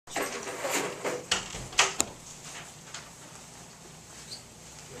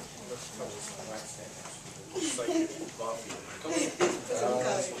coffee.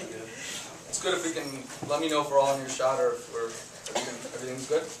 It's good if we can, let me know if we're all in your shot or if everything's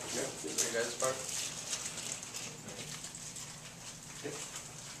good. Yeah. You guys start.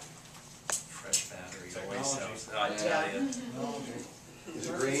 Fresh batteries, always Technology. so. I tell you. Is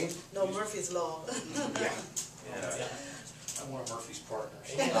it green? No, Murphy's Law. Yeah. Yeah. I'm one of Murphy's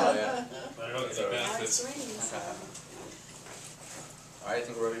partners. Oh, yeah. But I don't get the benefits. All right, I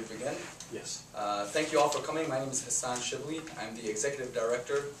think we're ready to begin. Yes. Thank you all for coming. My name is Hassan Shibli. I'm the Executive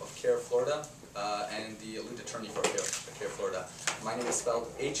Director of CARE Florida and the lead attorney for CARE Florida. My name is spelled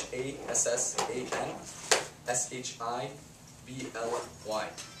H-A-S-S-A-N-S-H-I-B-L-Y.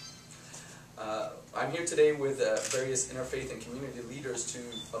 I'm here today with various interfaith and community leaders to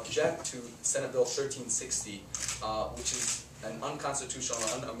object to Senate Bill 1360, which is an unconstitutional,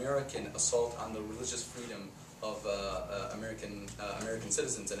 un-American assault on the religious freedom of American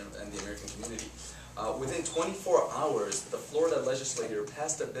citizens and the American community. Within 24 hours, the Florida legislature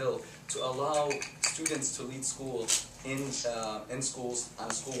passed a bill to allow students to lead schools in schools on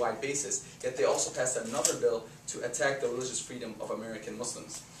a school-wide basis, yet they also passed another bill to attack the religious freedom of American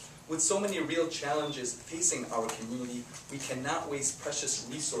Muslims. With so many real challenges facing our community, we cannot waste precious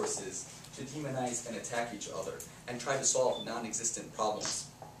resources to demonize and attack each other and try to solve non-existent problems.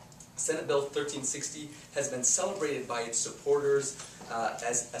 Senate Bill 1360 has been celebrated by its supporters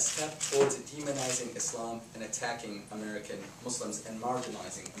as a step towards demonizing Islam and attacking American Muslims and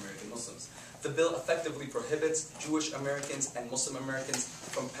marginalizing American Muslims. The bill effectively prohibits Jewish Americans and Muslim Americans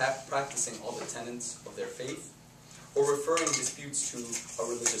from practicing all the tenets of their faith or referring disputes to a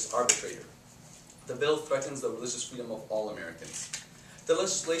religious arbitrator. The bill threatens the religious freedom of all Americans. The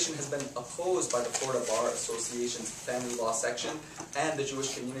legislation has been opposed by the Florida Bar Association's Family Law Section and the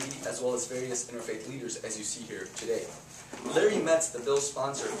Jewish community, as well as various interfaith leaders, as you see here today. Larry Metz, the bill's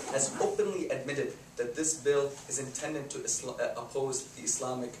sponsor, has openly admitted that this bill is intended to oppose the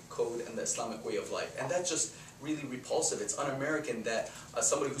Islamic code and the Islamic way of life. And that's just really repulsive. It's un-American that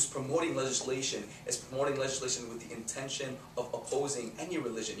somebody who's promoting legislation is promoting legislation with the intention of opposing any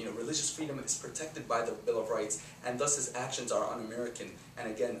religion. You know, religious freedom is protected by the Bill of Rights, and thus his actions are un-American and,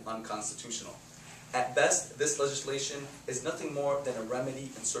 again, unconstitutional. At best, this legislation is nothing more than a remedy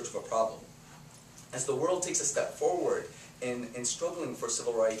in search of a problem. As the world takes a step forward in struggling for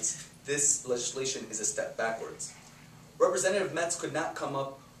civil rights, this legislation is a step backwards. Representative Metz could not come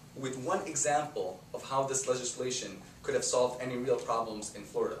up with one example of how this legislation could have solved any real problems in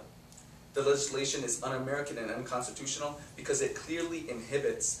Florida. The legislation is un-American and unconstitutional because it clearly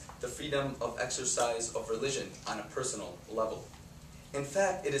inhibits the freedom of exercise of religion on a personal level. In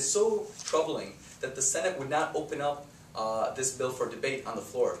fact, it is so troubling that the Senate would not open up this bill for debate on the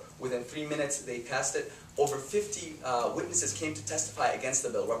floor. Within 3 minutes, they passed it. Over 50 witnesses came to testify against the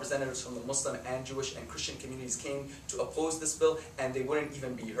bill. Representatives from the Muslim and Jewish and Christian communities came to oppose this bill, and they wouldn't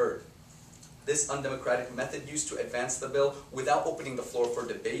even be heard. This undemocratic method used to advance the bill without opening the floor for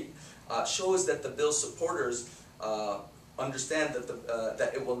debate shows that the bill's supporters understand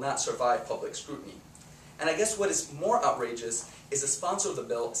that it will not survive public scrutiny. And I guess what is more outrageous is the sponsor of the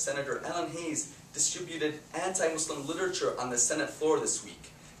bill, Senator Alan Hayes, distributed anti-Muslim literature on the Senate floor this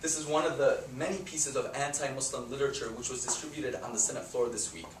week. This is one of the many pieces of anti-Muslim literature which was distributed on the Senate floor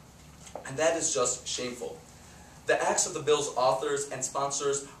this week. And that is just shameful. The acts of the bill's authors and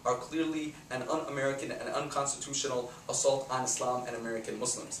sponsors are clearly an un-American and unconstitutional assault on Islam and American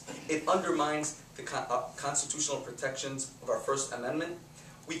Muslims. It undermines the constitutional protections of our First Amendment.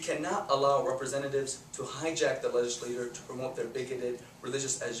 We cannot allow representatives to hijack the legislature to promote their bigoted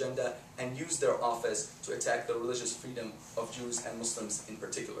religious agenda and use their office to attack the religious freedom of Jews and Muslims in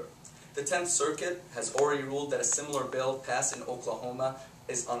particular. The 10th Circuit has already ruled that a similar bill passed in Oklahoma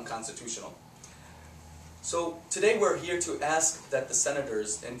is unconstitutional. So today we're here to ask that the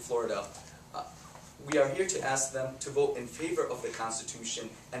senators in Florida, we are here to ask them to vote in favor of the Constitution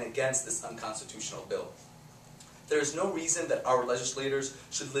and against this unconstitutional bill. There is no reason that our legislators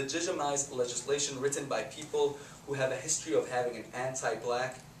should legitimize legislation written by people who have a history of having an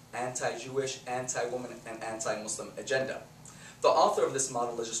anti-black, anti-Jewish, anti-woman, and anti-Muslim agenda. The author of this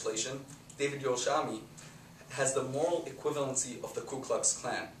model legislation, David Yoshami, has the moral equivalency of the Ku Klux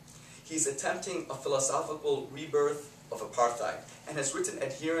Klan. He's attempting a philosophical rebirth of apartheid and has written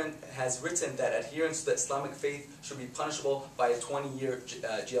that adherence to the Islamic faith should be punishable by a 20-year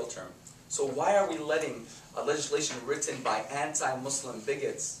jail term. So why are we letting legislation written by anti-Muslim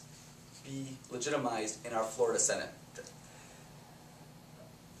bigots be legitimized in our Florida Senate?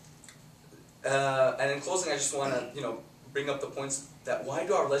 And in closing, I just want to, bring up the points that why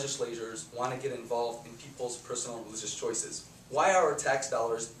do our legislators want to get involved in people's personal religious choices? Why are our tax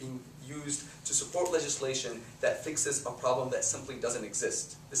dollars being used to support legislation that fixes a problem that simply doesn't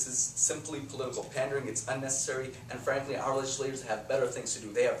exist. This is simply political pandering. It's unnecessary, and frankly, our legislators have better things to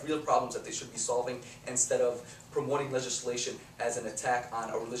do. They have real problems that they should be solving instead of promoting legislation as an attack on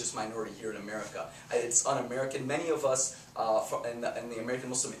a religious minority here in America. It's un-American. Many of us in the American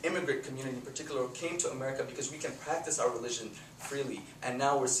Muslim immigrant community in particular came to America because we can practice our religion freely, and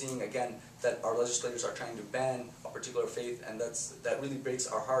now we're seeing again that our legislators are trying to ban a particular faith, and that really breaks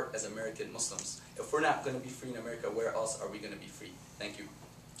our heart as American Muslims. If we're not going to be free in America, where else are we going to be free? Thank you.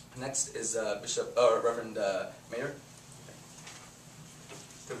 Next is Reverend Mayor.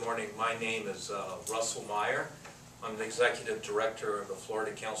 Good morning. My name is Russell Meyer. I'm the Executive Director of the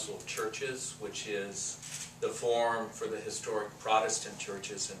Florida Council of Churches, which is the forum for the historic Protestant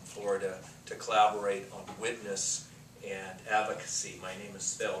churches in Florida to collaborate on witness and advocacy. My name is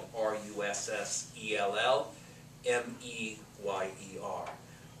spelled R-U-S-S-E-L-L-M-E-Y-E-R.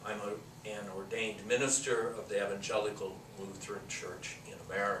 I'm an ordained minister of the Evangelical Lutheran Church in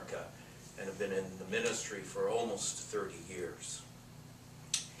America and have been in the ministry for almost 30 years.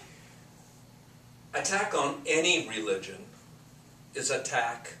 Attack on any religion is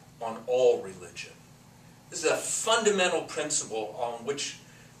attack on all religion. This is a fundamental principle on which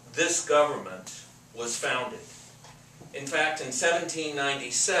this government was founded. In fact, in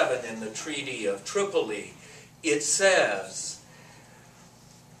 1797, in the Treaty of Tripoli, it says,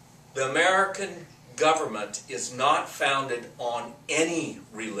 the American government is not founded on any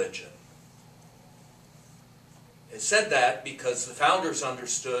religion. It said that because the founders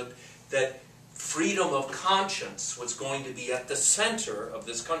understood that freedom of conscience was going to be at the center of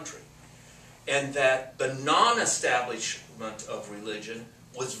this country, and that the non-establishment of religion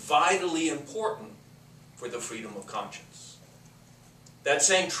was vitally important for the freedom of conscience. That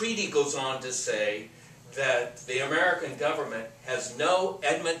same treaty goes on to say that the American government has no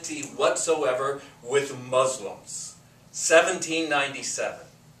enmity whatsoever with Muslims. 1797.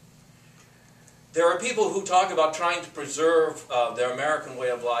 There are people who talk about trying to preserve the American way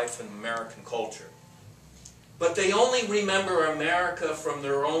of life and American culture. But they only remember America from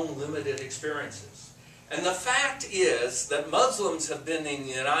their own limited experiences. And the fact is that Muslims have been in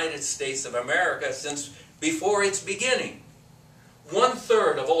the United States of America since before its beginning.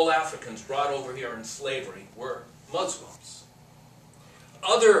 1/3 of all Africans brought over here in slavery were Muslims.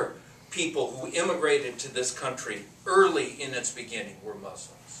 Other people who immigrated to this country early in its beginning were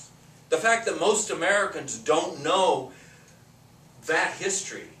Muslims. The fact that most Americans don't know that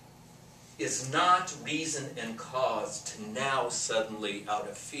history is not reason and cause to now suddenly, out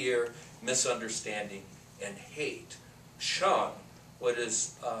of fear, misunderstanding, and hate, shun what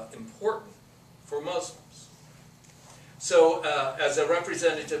is important for Muslims. So, as a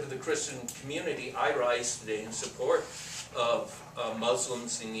representative of the Christian community, I rise today in support of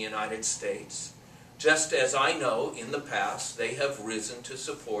Muslims in the United States, just as I know in the past they have risen to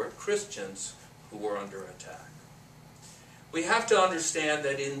support Christians who were under attack. We have to understand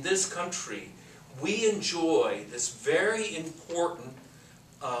that in this country we enjoy this very important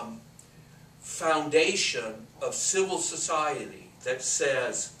foundation of civil society that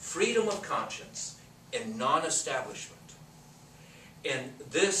says freedom of conscience and non-establishment. And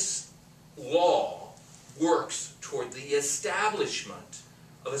this law works toward the establishment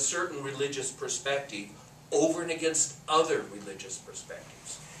of a certain religious perspective over and against other religious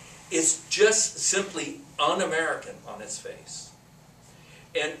perspectives. It's just simply un-American on its face.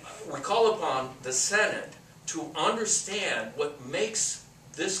 And we call upon the Senate to understand what makes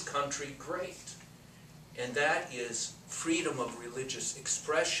this country great. And that is freedom of religious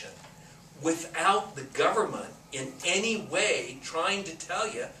expression without the government in any way trying to tell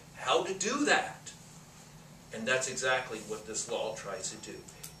you how to do that. And that's exactly what this law tries to do.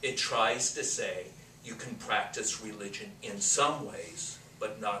 It tries to say you can practice religion in some ways,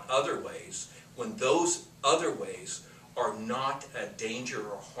 but not other ways, when those other ways are not a danger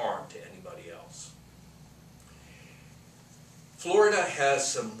or harm to anybody else. Florida has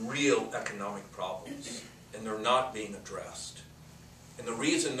some real economic problems, and they're not being addressed. And the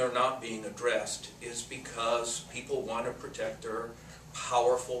reason they're not being addressed is because people want to protect their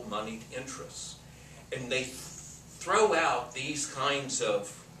powerful moneyed interests. And they throw out these kinds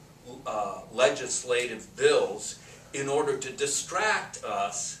of legislative bills in order to distract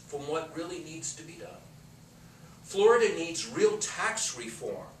us from what really needs to be done. Florida needs real tax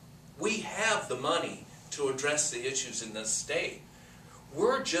reform. We have the money to address the issues in this state.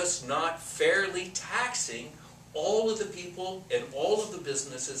 We're just not fairly taxing all of the people and all of the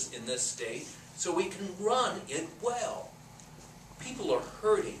businesses in this state so we can run it well. People are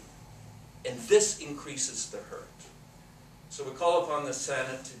hurting, and this increases the hurt. So we call upon the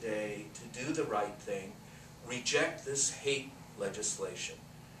Senate today to do the right thing, reject this hate legislation,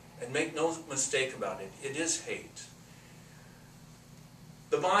 and make no mistake about it, it is hate.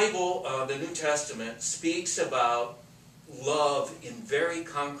 The Bible, the New Testament, speaks about love in very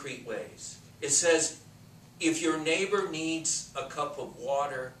concrete ways. It says, if your neighbor needs a cup of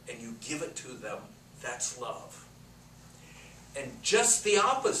water and you give it to them, that's love. And just the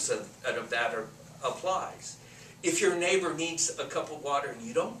opposite of that applies. If your neighbor needs a cup of water and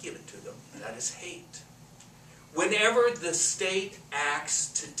you don't give it to them, that is hate. Whenever the state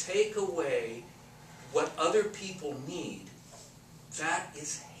acts to take away what other people need, that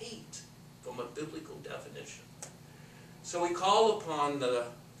is hate from a biblical definition. So we call upon the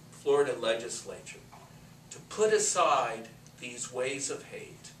Florida legislature to put aside these ways of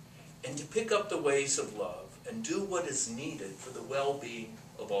hate and to pick up the ways of love and do what is needed for the well-being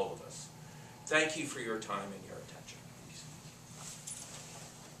of all of us. Thank you for your time and your attention.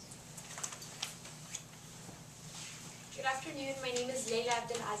 Good afternoon. My name is Leila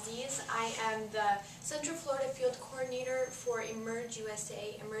Abdelaziz. I am the Central Florida Field Coordinator for Emerge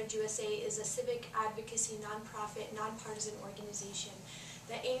USA. Emerge USA is a civic advocacy, nonprofit, nonpartisan organization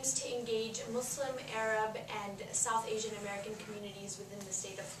that aims to engage Muslim, Arab, and South Asian American communities within the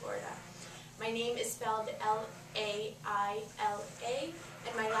state of Florida. My name is spelled L-A-I-L-A,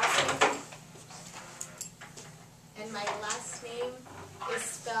 and my last name is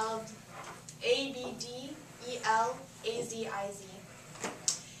spelled A-B-D-E-L-A-Z-I-Z.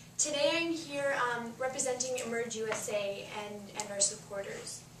 Today I'm here representing Emerge USA and our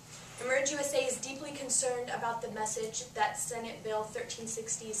supporters. Emerge USA is deeply concerned about the message that Senate Bill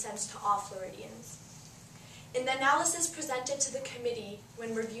 1360 sends to all Floridians. In the analysis presented to the committee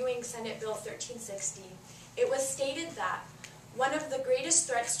when reviewing Senate Bill 1360, it was stated that one of the greatest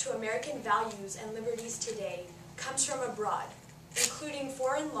threats to American values and liberties today comes from abroad, including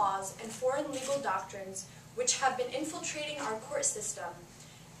foreign laws and foreign legal doctrines which have been infiltrating our court system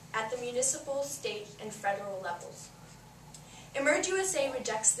at the municipal, state, and federal levels. Emerge USA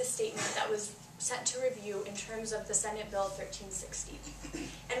rejects this statement that was sent to review in terms of the Senate Bill 1360.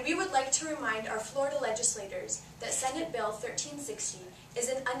 And we would like to remind our Florida legislators that Senate Bill 1360 is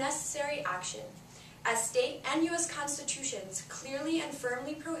an unnecessary action, as state and U.S. constitutions clearly and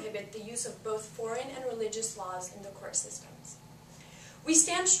firmly prohibit the use of both foreign and religious laws in the court systems. We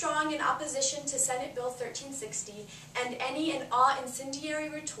stand strong in opposition to Senate Bill 1360 and any and all incendiary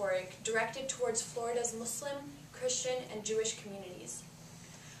rhetoric directed towards Florida's Muslim, Christian, and Jewish communities.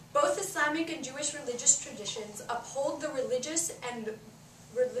 Both Islamic and Jewish religious traditions uphold the belief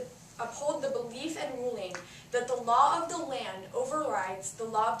and ruling that the law of the land overrides the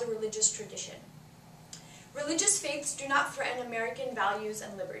law of the religious tradition. Religious faiths do not threaten American values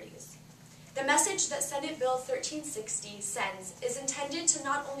and liberties. The message that Senate Bill 1360 sends is intended to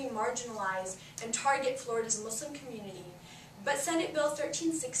not only marginalize and target Florida's Muslim community, but Senate Bill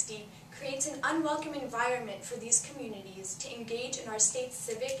 1360 creates an unwelcome environment for these communities to engage in our state's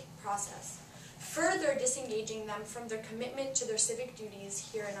civic process, further disengaging them from their commitment to their civic duties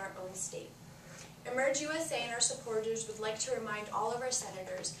here in our own state. Emerge USA and our supporters would like to remind all of our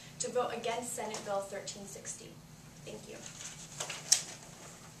senators to vote against Senate Bill 1360. Thank you.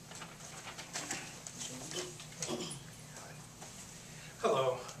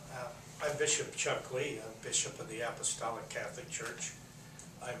 Hello, I'm Bishop Chuck Lee. I'm Bishop of the Apostolic Catholic Church.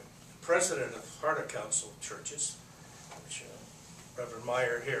 I'm president of Florida Council of Churches, which Reverend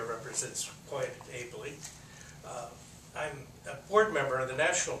Meyer here represents quite ably. I'm a board member of the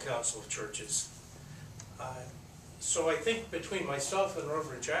National Council of Churches. So I think between myself and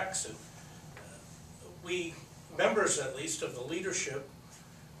Reverend Jackson, we, members at least of the leadership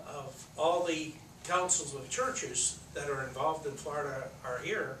of all the councils of churches that are involved in Florida are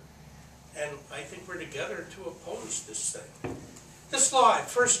here, and I think we're together to oppose this thing. This law at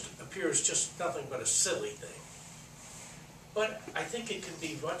first appears just nothing but a silly thing, but I think it can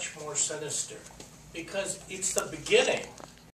be much more sinister because it's the beginning